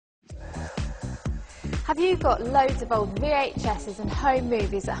Have you got loads of old VHSs and home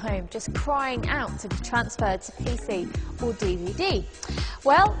movies at home just crying out to be transferred to PC or DVD?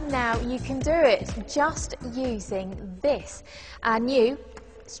 Well, now you can do it just using this, our new,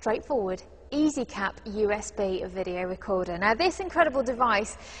 straightforward, EasyCap USB video recorder. Now this incredible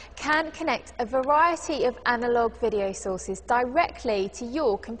device can connect a variety of analog video sources directly to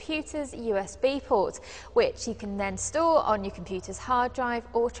your computer's USB port, which you can then store on your computer's hard drive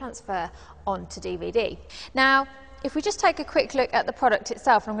or transfer onto DVD. Now, if we just take a quick look at the product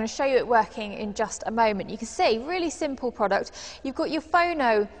itself, and I'm going to show you it working in just a moment. You can see, really simple product. You've got your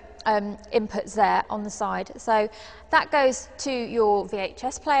phono inputs there on the side, so that goes to your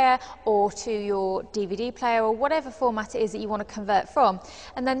VHS player or to your DVD player or whatever format it is that you want to convert from,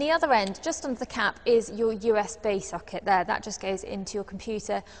 and then the other end just under the cap is your USB socket there. That just goes into your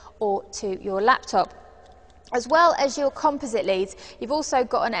computer or to your laptop. As well as your composite leads, you've also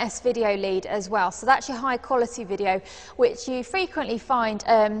got an S-video lead as well. So that's your high quality video, which you frequently find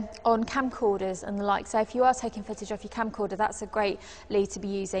on camcorders and the like. So if you are taking footage off your camcorder, that's a great lead to be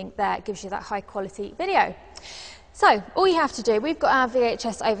using there. It gives you that high quality video. So all you have to do, we've got our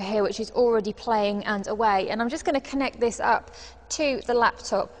VHS over here, which is already playing and away. And I'm just going to connect this up to the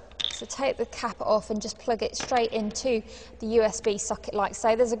laptop. So take the cap off and just plug it straight into the USB socket like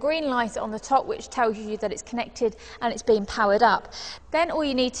so. There's a green light on the top which tells you that it's connected and it's being powered up. Then all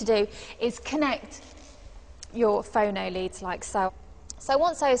you need to do is connect your phono leads like so. So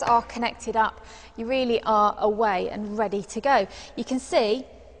once those are connected up, you really are away and ready to go. You can see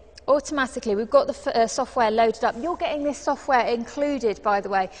automatically we've got the software loaded up. You're getting this software included, by the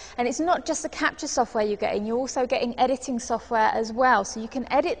way, and it's not just the capture software you're getting, you're also getting editing software as well, so you can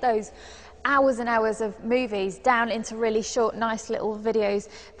edit those hours and hours of movies down into really short, nice little videos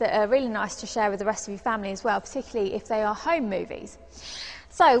that are really nice to share with the rest of your family as well, particularly if they are home movies.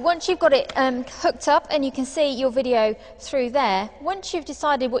 So once you've got it hooked up and you can see your video through there, once you've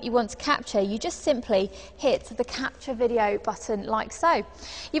decided what you want to capture, you just simply hit the capture video button like so.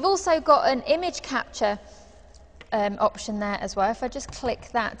 You've also got an image capture option there as well. If I just click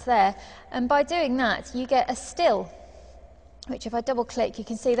that there, and by doing that you get a still, which if I double click you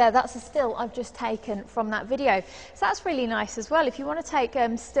can see there, that's a still I've just taken from that video. So that's really nice as well. If you want to take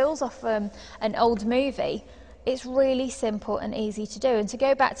stills off an old movie, it's really simple and easy to do. And to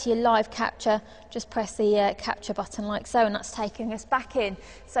go back to your live capture, just press the capture button like so, and that's taking us back in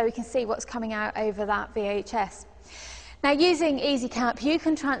so we can see what's coming out over that VHS. Now using EasyCap you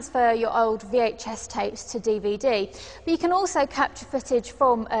can transfer your old VHS tapes to DVD, but you can also capture footage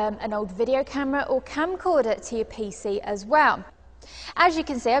from an old video camera or camcorder to your PC as well. As you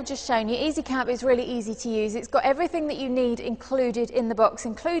can see, I've just shown you, EasyCap is really easy to use. It's got everything that you need included in the box,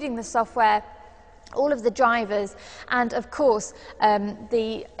 including the software, all of the drivers, and of course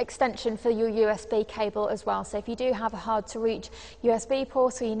the extension for your USB cable as well. So if you do have a hard to reach USB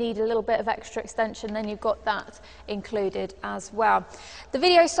port or you need a little bit of extra extension, then you've got that included as well. The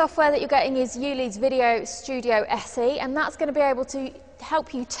video software that you're getting is YouLead's Video Studio SE, and that's going to be able to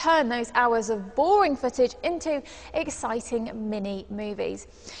help you turn those hours of boring footage into exciting mini movies.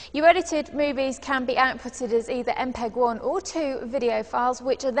 Your edited movies can be outputted as either MPEG 1 or 2 video files,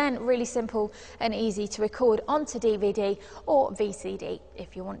 which are then really simple and easy to record onto DVD or VCD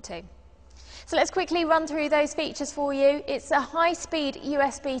if you want to. So let's quickly run through those features for you. It's a high-speed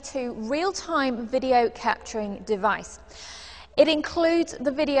USB 2 real-time video capturing device. It includes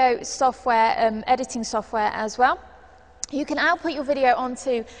the video software, editing software as well. You can output your video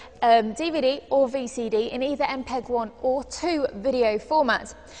onto DVD or VCD in either MPEG 1 or 2 video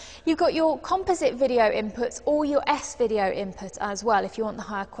formats. You've got your composite video inputs or your S-video input as well if you want the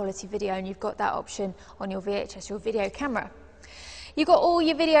higher quality video, and you've got that option on your VHS, your video camera. You've got all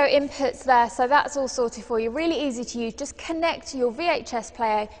your video inputs there, so that's all sorted for you. Really easy to use. Just connect your VHS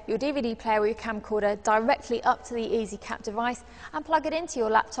player, your DVD player or your camcorder directly up to the EasyCap device and plug it into your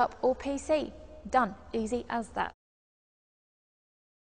laptop or PC. Done. Easy as that.